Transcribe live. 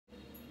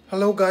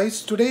Hello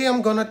guys, today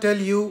I'm gonna tell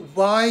you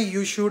why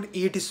you should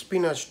eat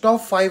spinach. Top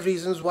 5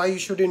 reasons why you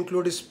should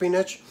include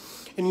spinach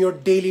in your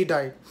daily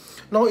diet.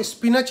 Now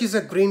spinach is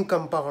a green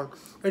compound.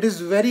 It is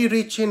very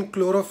rich in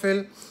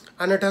chlorophyll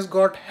and it has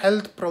got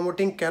health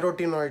promoting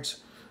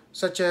carotenoids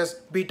such as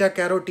beta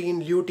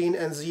carotene, lutein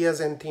and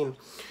zeaxanthin.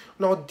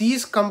 Now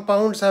these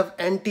compounds have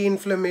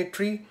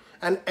anti-inflammatory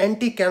and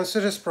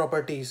anti-cancerous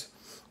properties.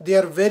 They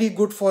are very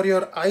good for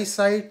your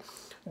eyesight.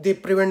 They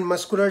prevent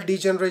muscular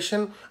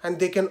degeneration and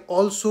they can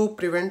also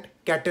prevent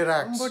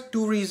cataracts. Number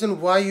 2 reason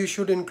why you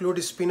should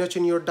include spinach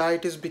in your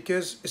diet is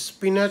because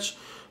spinach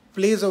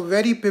plays a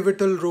very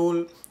pivotal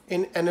role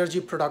in energy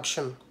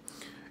production.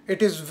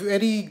 It is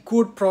very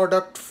good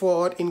product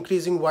for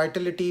increasing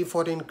vitality,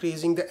 for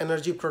increasing the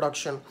energy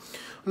production.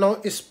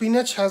 Now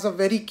spinach has a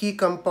very key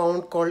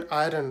compound called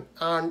iron,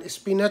 and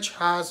spinach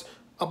has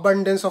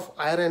abundance of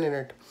iron in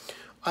it.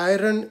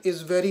 Iron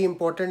is very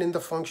important in the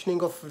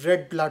functioning of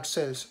red blood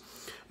cells.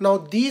 Now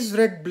these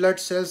red blood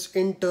cells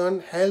in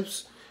turn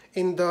helps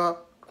in the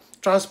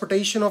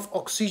transportation of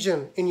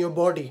oxygen in your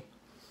body.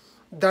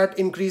 That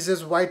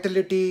increases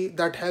vitality,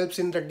 that helps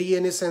in the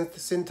DNA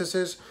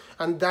synthesis,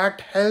 and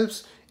that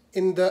helps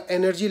in the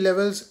energy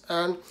levels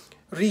and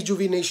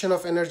rejuvenation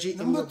of energy in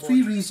your body. Number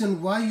 3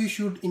 reason why you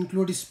should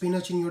include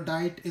spinach in your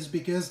diet is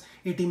because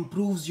it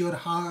improves your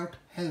heart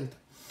health.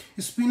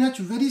 Spinach,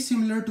 very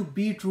similar to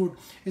beetroot,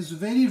 is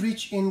very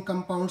rich in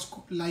compounds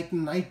like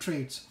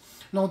nitrates.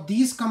 Now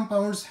these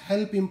compounds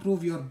help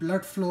improve your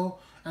blood flow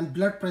and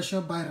blood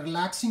pressure by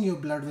relaxing your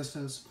blood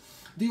vessels.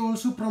 They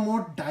also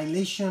promote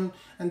dilation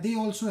and they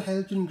also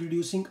help in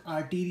reducing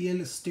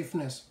arterial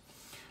stiffness.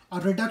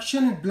 A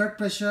reduction in blood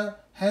pressure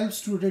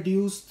helps to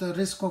reduce the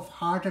risk of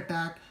heart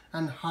attack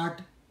and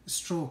heart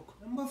stroke.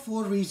 Number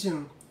 4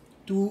 reason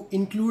to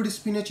include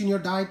spinach in your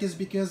diet is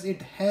because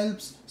it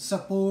helps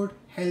support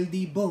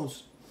healthy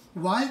bones.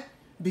 Why?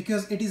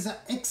 Because it is an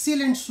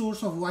excellent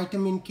source of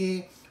vitamin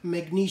K,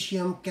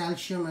 magnesium,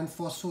 calcium and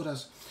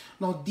phosphorus.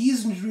 Now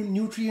these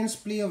nutrients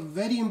play a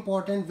very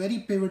important, very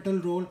pivotal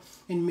role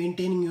in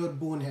maintaining your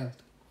bone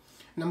health.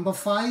 Number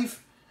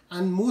 5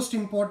 and most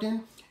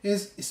important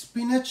is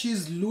spinach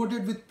is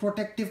loaded with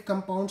protective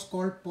compounds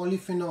called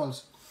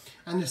polyphenols,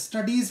 and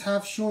studies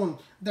have shown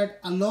that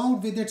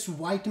along with its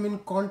vitamin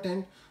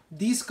content,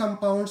 these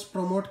compounds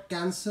promote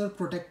cancer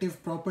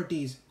protective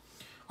properties.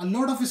 A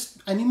lot of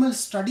animal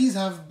studies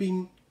have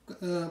been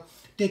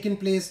taken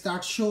place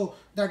that show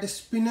that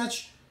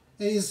spinach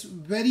is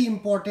very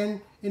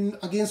important in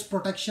against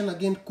protection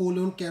against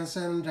colon cancer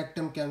and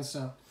rectum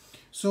cancer.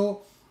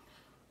 So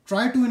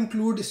try to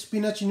include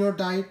spinach in your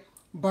diet,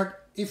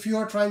 but if you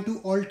are trying to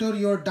alter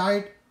your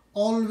diet,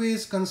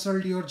 always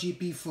consult your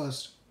GP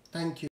first. Thank you.